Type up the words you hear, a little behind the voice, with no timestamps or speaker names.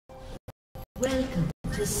Welcome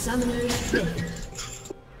to Summoner's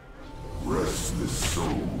Rift. Restless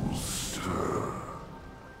souls stir.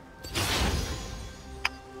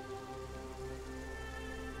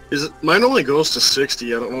 Is it, mine only goes to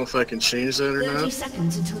 60. I don't know if I can change that or 30 not.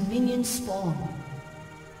 seconds until minions spawn.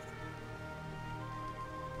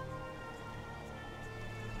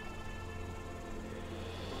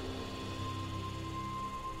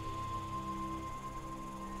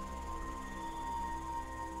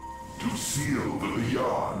 To seal the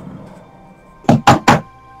beyond.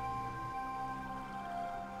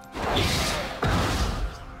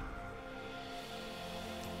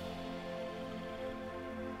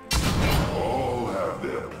 All have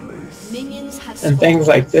their place. Minions have And things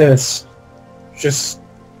like this, just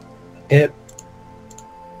hit.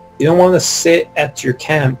 You don't want to sit at your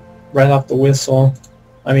camp right off the whistle.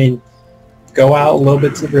 I mean, go out a little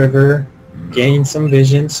bit to the river, gain some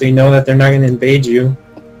vision so you know that they're not going to invade you.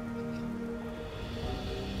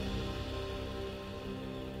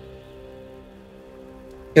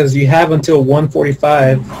 Because you have until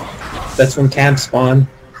 1:45, that's when camps spawn.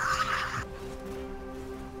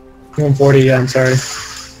 1:40, yeah, I'm sorry.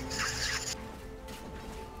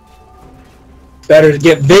 Better to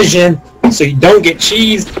get vision so you don't get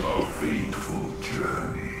cheesed,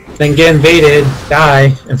 then get invaded,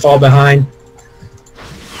 die, and fall behind.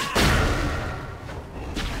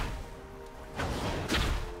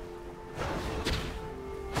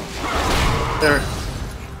 There.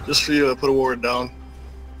 Just for you, I put a ward down.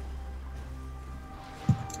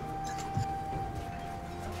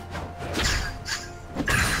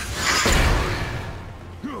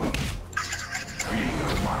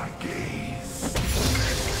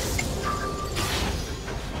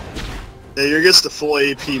 Yeah, you're against the full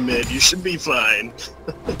AP mid. You should be fine.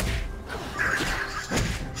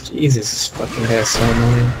 Jesus, this fucking guy's so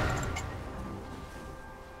annoying.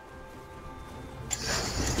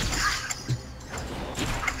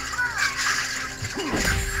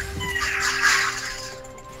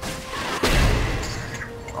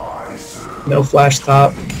 No flash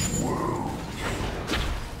top.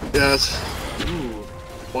 Yes. Ooh.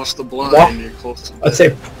 Watch the blind. You're close to I'd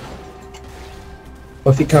say.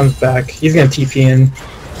 Well, if he comes back, he's gonna TP in.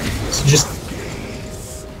 So just.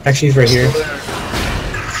 Actually, he's right here.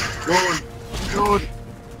 Going. Going.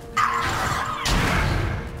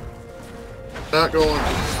 Not going.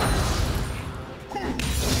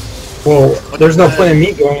 Well, there's no point in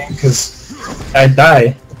me going because I'd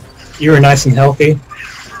die. You were nice and healthy.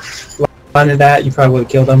 Landed that, you probably would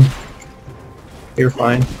have killed him. You're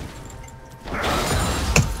fine.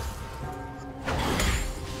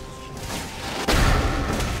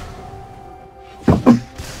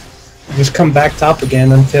 Just come back top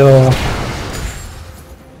again until...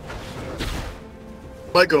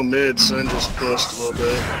 Might go mid, so I just pushed a little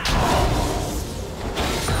bit.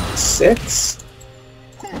 6?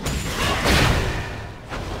 No.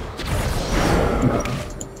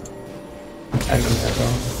 I don't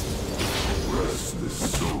know.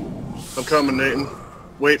 I'm coming, Nathan.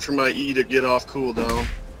 Wait for my E to get off cooldown.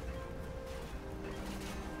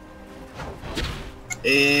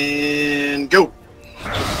 And go!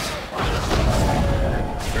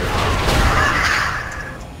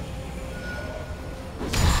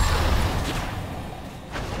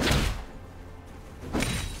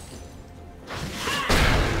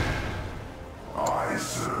 I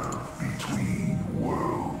serve between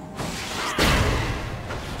worlds.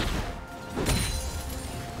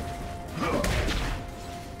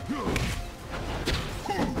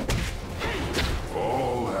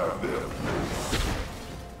 All have their place.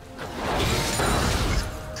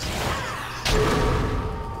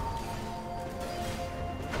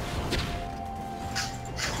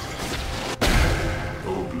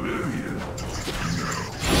 Oblivion.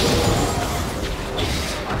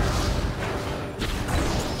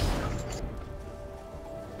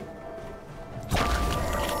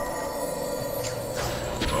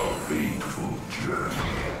 A fateful journey.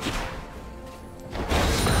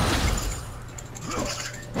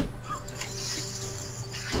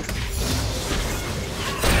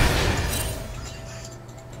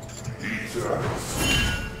 Eternals,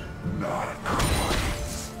 not quite.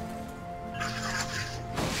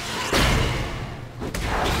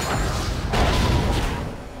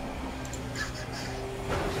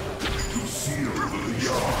 To seal the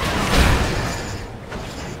yard.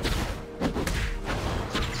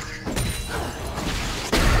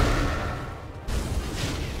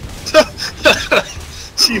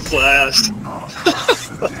 She flashed. Not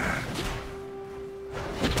the dead.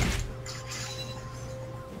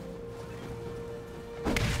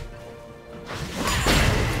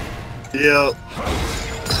 Yep.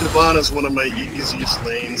 Shyvana's one of my easiest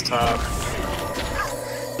lanes, top.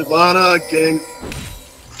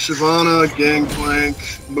 Shyvana, Gangplank,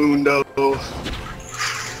 Mundo.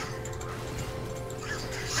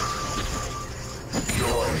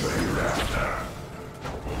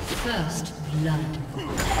 First blood.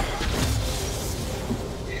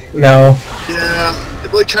 No. Yeah,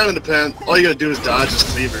 it like kind of depends. All you gotta do is dodge his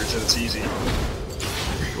cleavers and it's easy.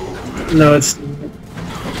 No, it's...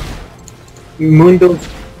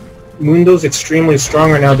 Mundo's extremely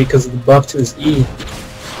strong right now because of the buff to his E.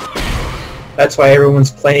 That's why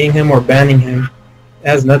everyone's playing him or banning him. It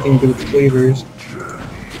has nothing to do with cleavers.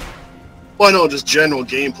 Well, I know, just general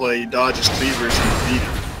gameplay, you dodge his cleavers and you beat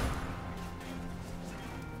him.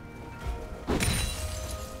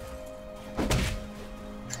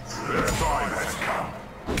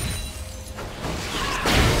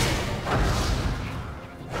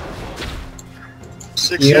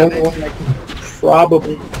 You know what? I can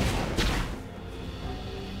probably...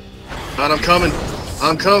 God, I'm coming.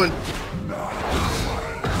 I'm coming.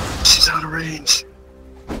 She's out of range.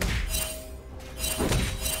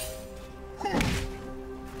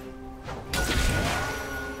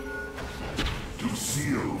 To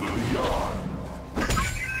seal the beyond.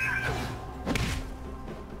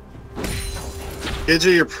 AJ,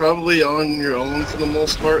 you're probably on your own for the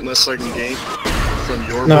most part, unless I can gain from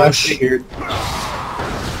your No, I bush. figured.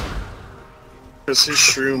 Because his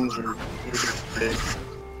shrooms are big.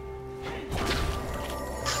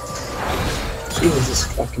 Jesus, this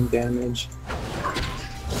fucking damage.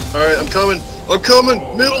 Alright, I'm coming. I'm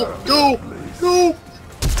coming. Middle. Go. Go.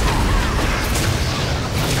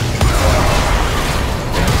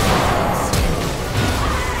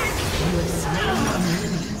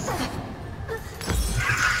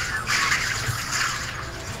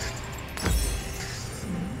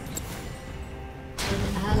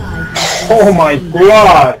 Oh my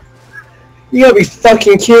god! You gotta be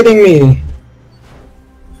fucking kidding me!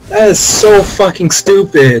 That is so fucking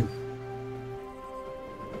stupid.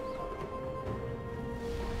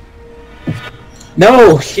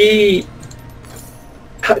 No, he...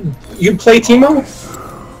 You play Teemo?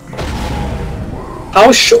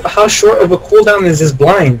 How short of a cooldown is his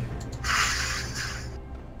blind?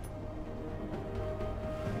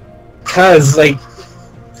 Cause, like...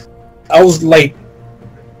 I was like...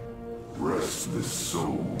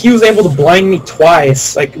 He was able to blind me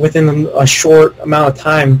twice, like, within a short amount of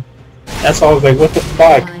time. That's why I was like, what the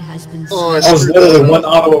fuck? Oh, I was literally one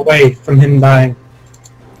auto away from him dying.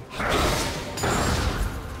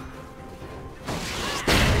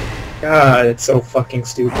 God, it's so fucking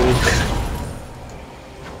stupid.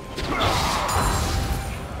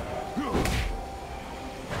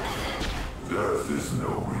 There is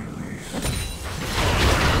no release.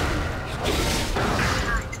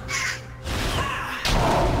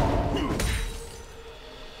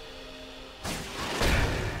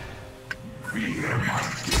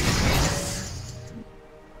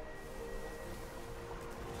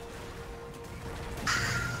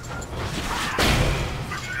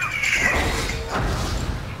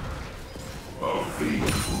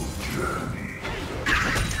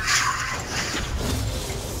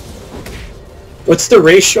 What's the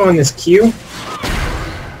ratio on this Q?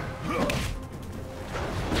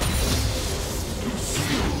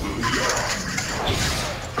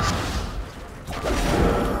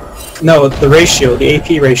 No, the ratio, the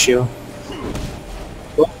AP ratio.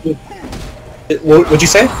 What'd you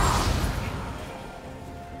say?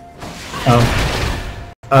 Oh.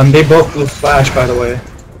 They both blew flash, by the way.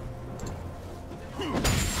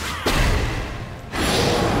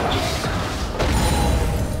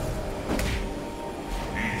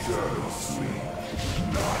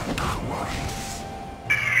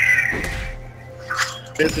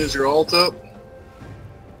 Is your ult up?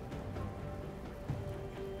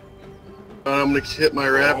 I'm gonna hit my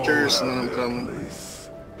raptors and then I'm coming.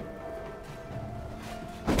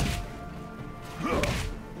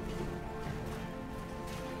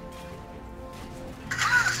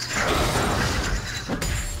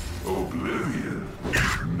 Oblivion.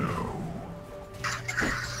 No.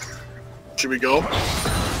 Should we go?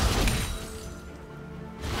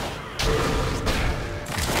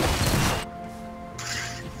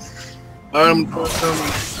 I'm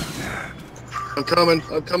coming.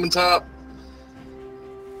 I'm coming top.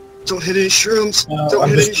 Don't hit any shrooms. No, Don't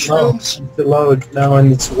hit any shrooms. The load. No,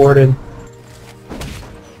 and it's warded. I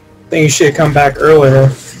think you should have come back earlier.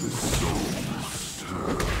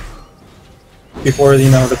 Before,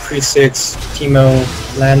 you know, the pre-6 Teemo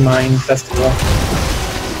landmine festival.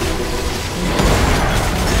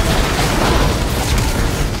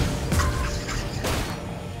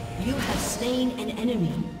 You have slain an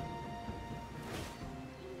enemy.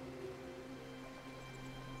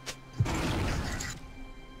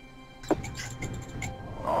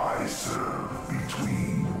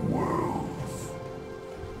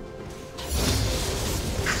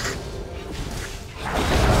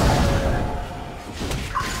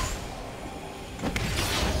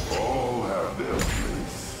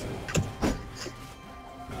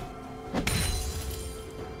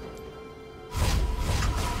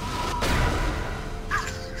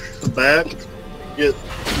 the bat, get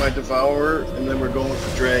my Devourer, and then we're going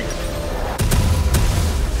for Dragon.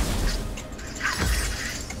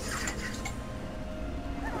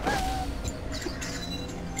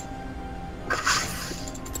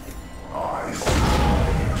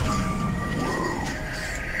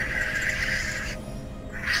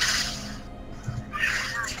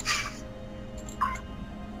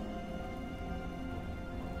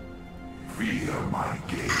 Via my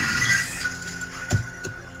gaze.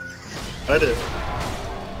 I did.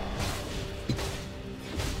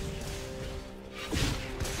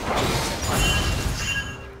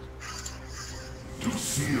 To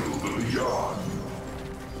seal the beyond.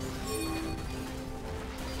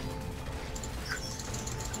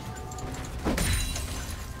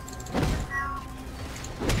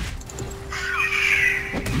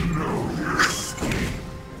 No escape.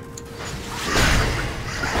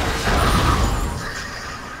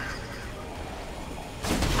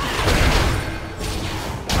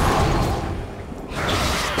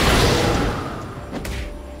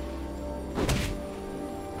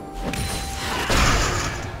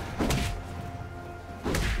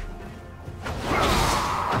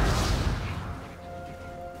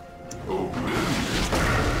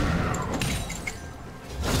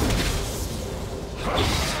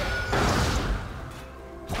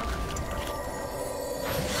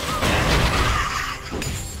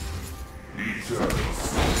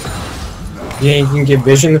 Yeah, you can get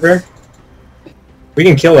vision of her. We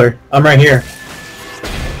can kill her. I'm right here.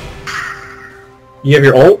 You have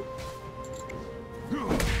your ult?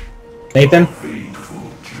 Nathan?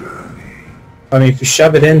 I mean, if you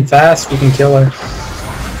shove it in fast, we can kill her.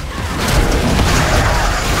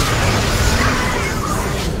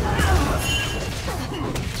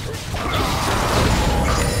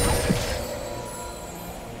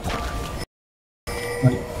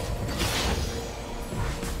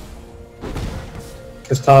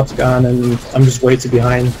 His top's gone, and I'm just way too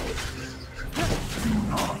behind.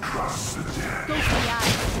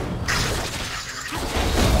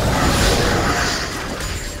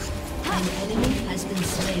 An enemy has been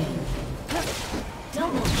slain.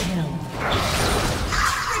 Double kill.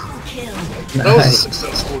 Triple kill. That was a Nice.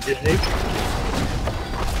 successful game.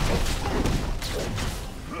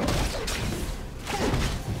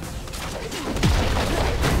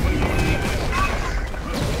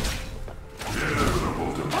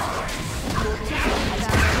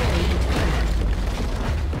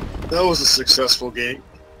 That was a successful game.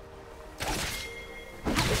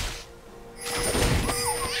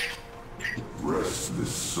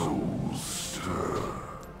 Restless souls stir.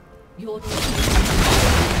 Your team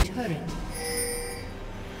has a turret.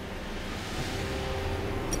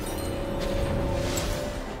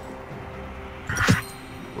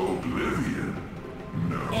 Oblivion.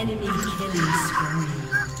 No. Enemy killing spree.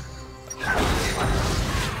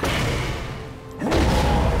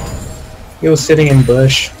 He was sitting in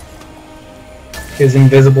bush. His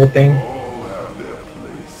invisible thing. All have their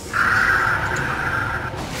place.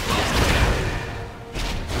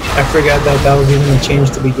 I forgot that that was even a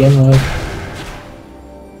change to begin with.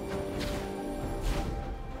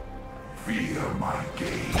 Via my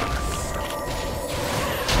gaze.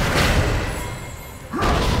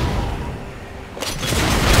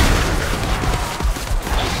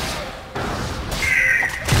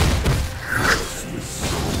 Restless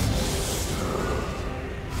souls stir.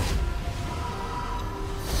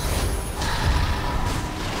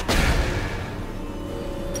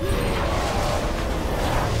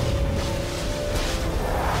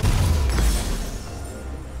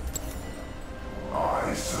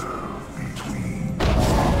 I serve between.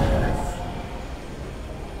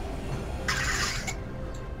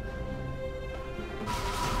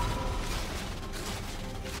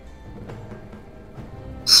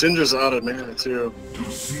 Syndra's out of mana too.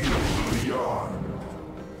 To seal the beyond.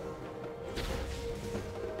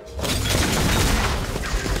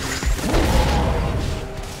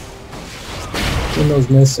 Uno's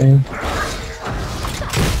missing.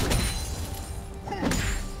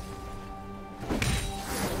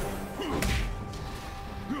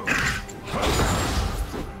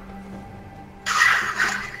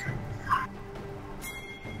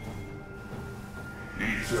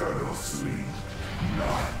 Eternal sleep.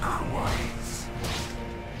 Not quite.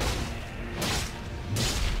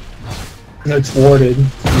 No, it's warded.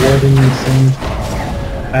 Warding these things.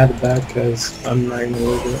 I had it back because I'm not gonna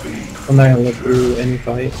live it. I'm not gonna live through any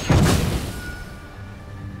fight.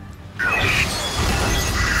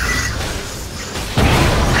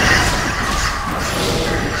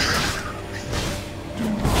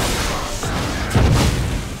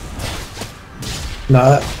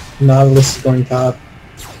 Not this is going top.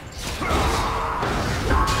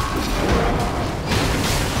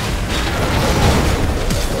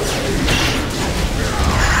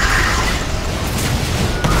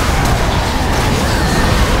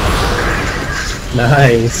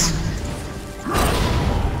 Nice.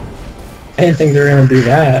 I didn't think they were gonna do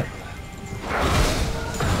that.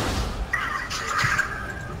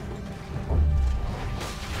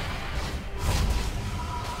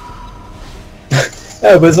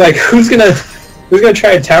 Yeah, but it's like, who's gonna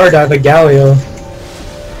try to tower dive a Galio?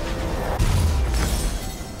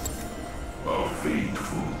 A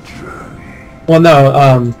fateful journey. Well,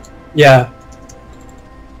 no, yeah.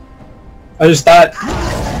 I just thought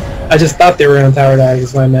they were gonna tower dive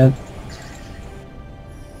is what I meant.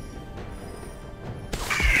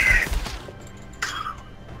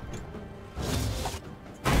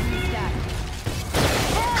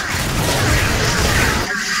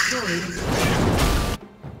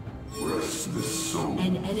 Restless soul.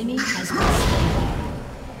 An enemy has been slain.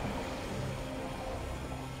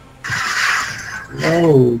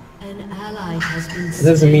 Oh, An ally has been that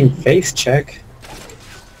doesn't slain. mean face check.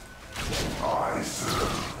 I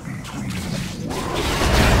serve between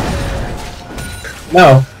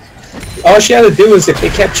No. All she had to do was if they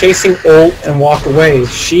kept chasing ult and walk away,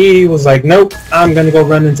 she was like, nope, I'm gonna go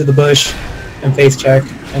run into the bush and face check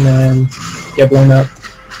and then get blown up.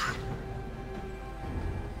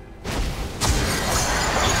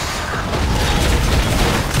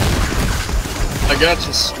 I got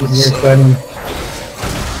you with You're fighting.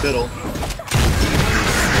 fiddle.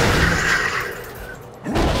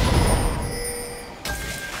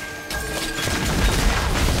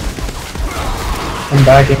 I'm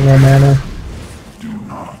backing no mana. do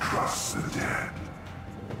not trust the dead.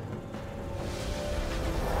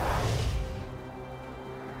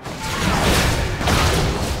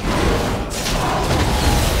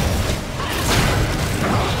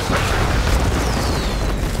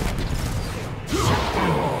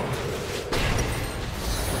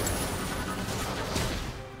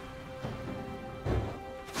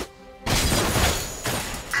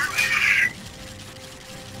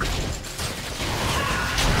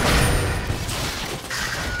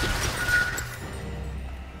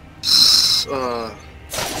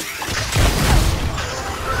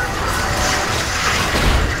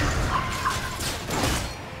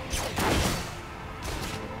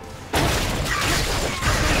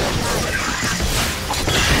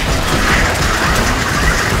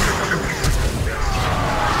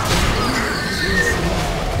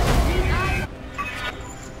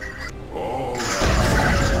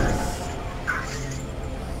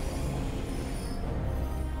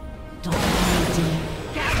 Dominating.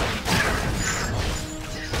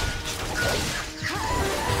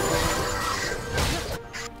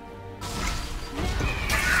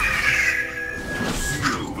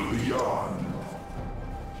 Seal the beyond.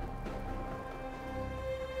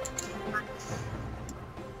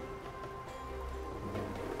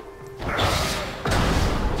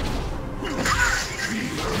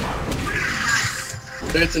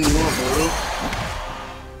 Anything you want, bro.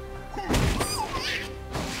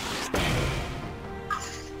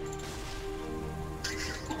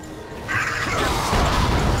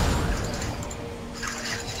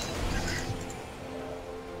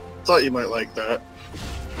 Thought you might like that.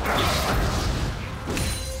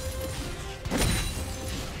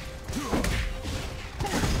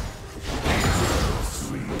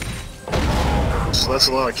 So that's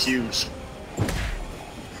a lot of Qs.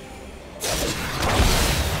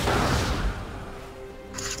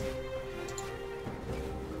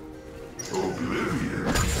 Oblivion.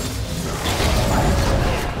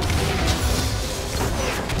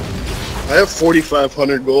 I have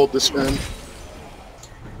 4,500 gold to spend.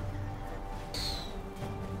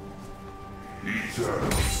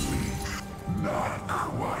 Eternal sleep. Not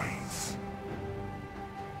quite.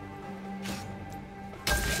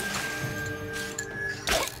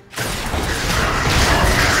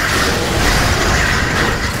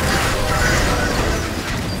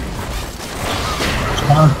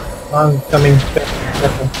 I'm coming.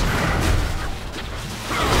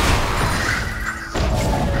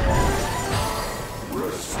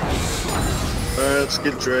 Alright, let's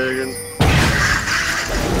get dragon.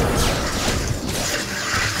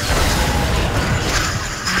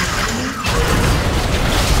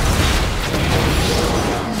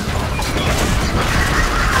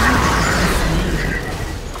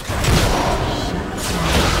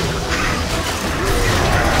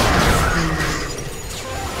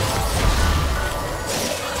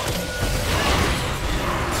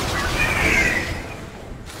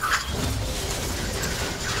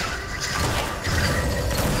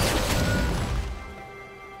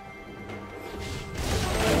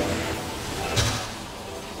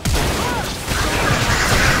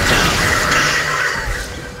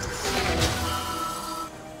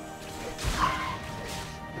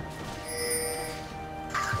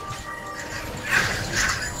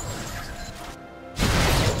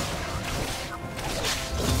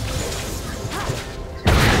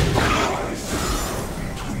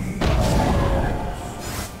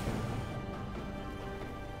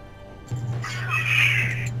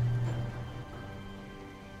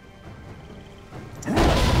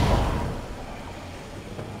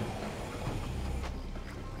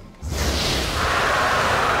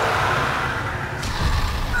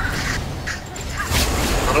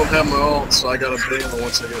 have my ult, so I gotta bail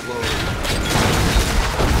once I get low.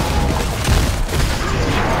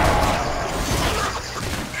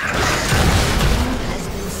 Has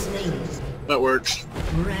been slain. That works.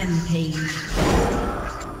 Rampage.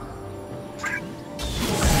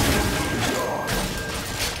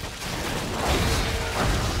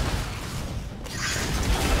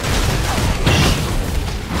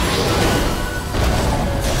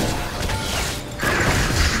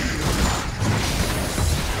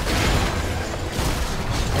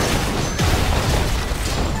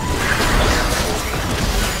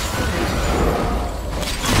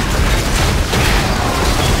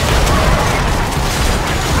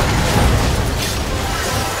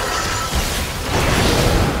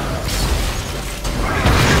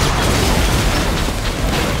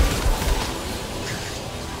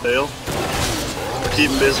 Bail. We're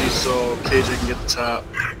keeping busy so KJ can get the top.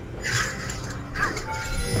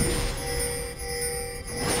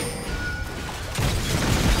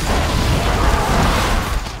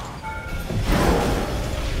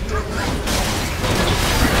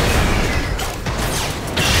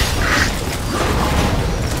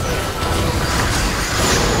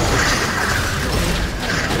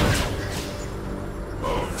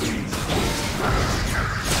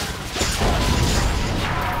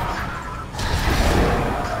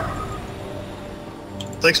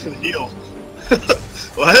 Thanks for the heal.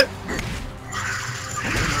 What?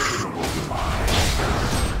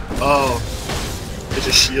 Oh, it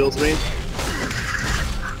just shields me?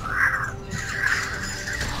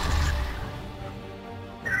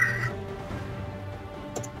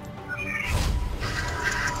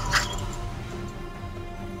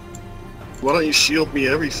 Why don't you shield me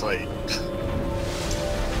every fight?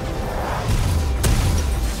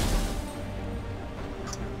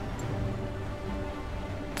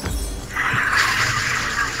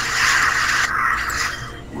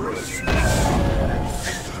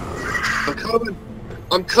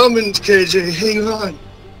 I'm coming, KJ, hang on.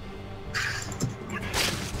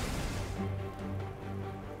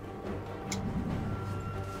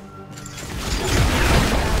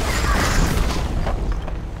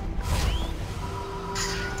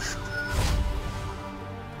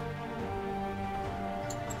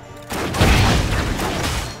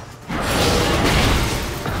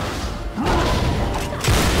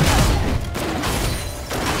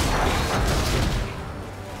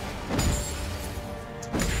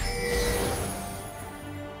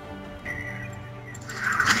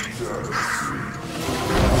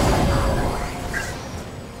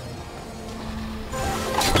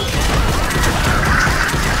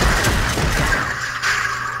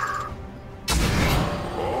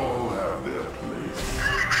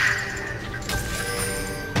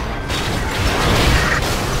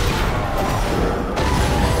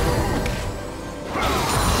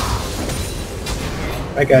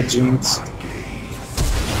 I got Jinx.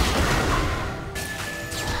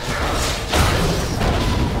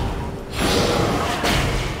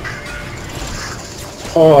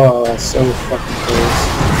 Oh, so fucking close.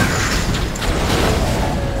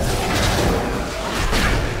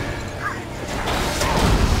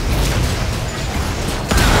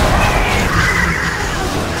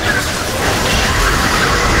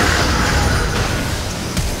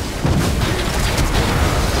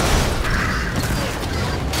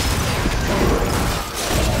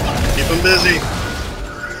 I'm busy.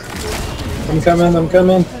 I'm coming, I'm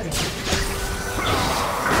coming.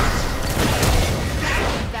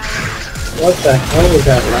 What the hell was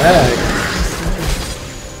that lag?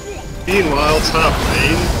 Meanwhile, top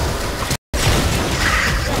lane.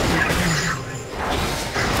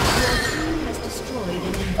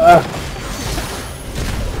 Ah.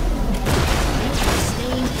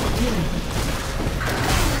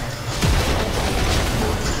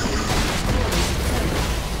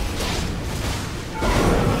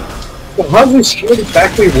 Well, how does this shield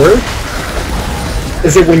exactly work?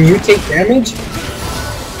 Is it when you take damage?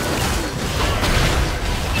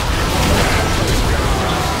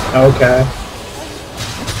 Okay.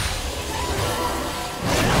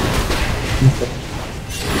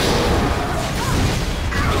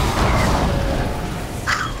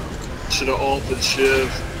 Should have ulted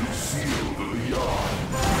Shiv.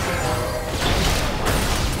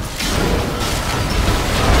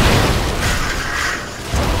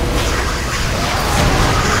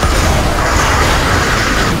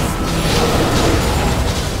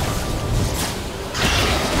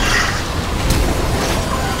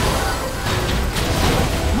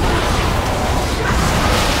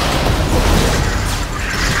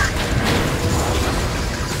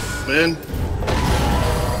 Man.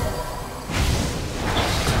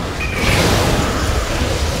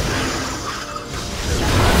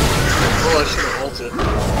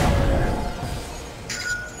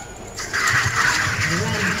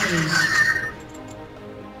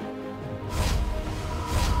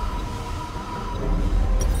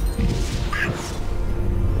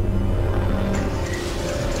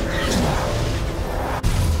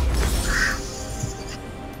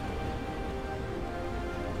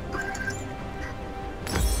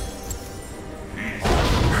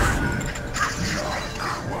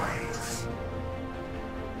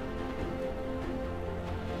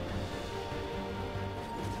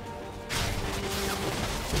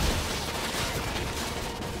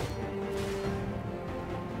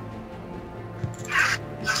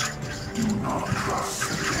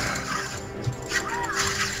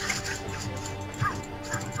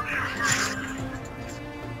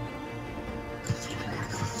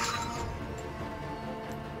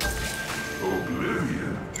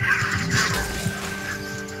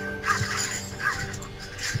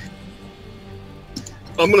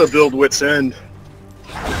 I'm gonna build Wit's End.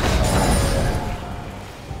 I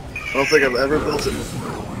don't think I've ever built it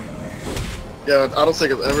before. Yeah, I don't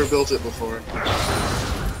think I've ever built it before.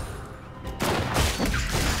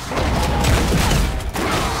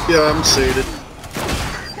 Yeah, I'm sated.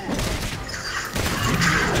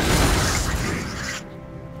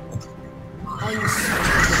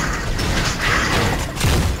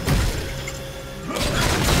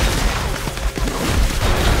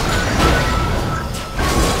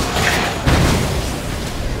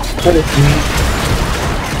 What if you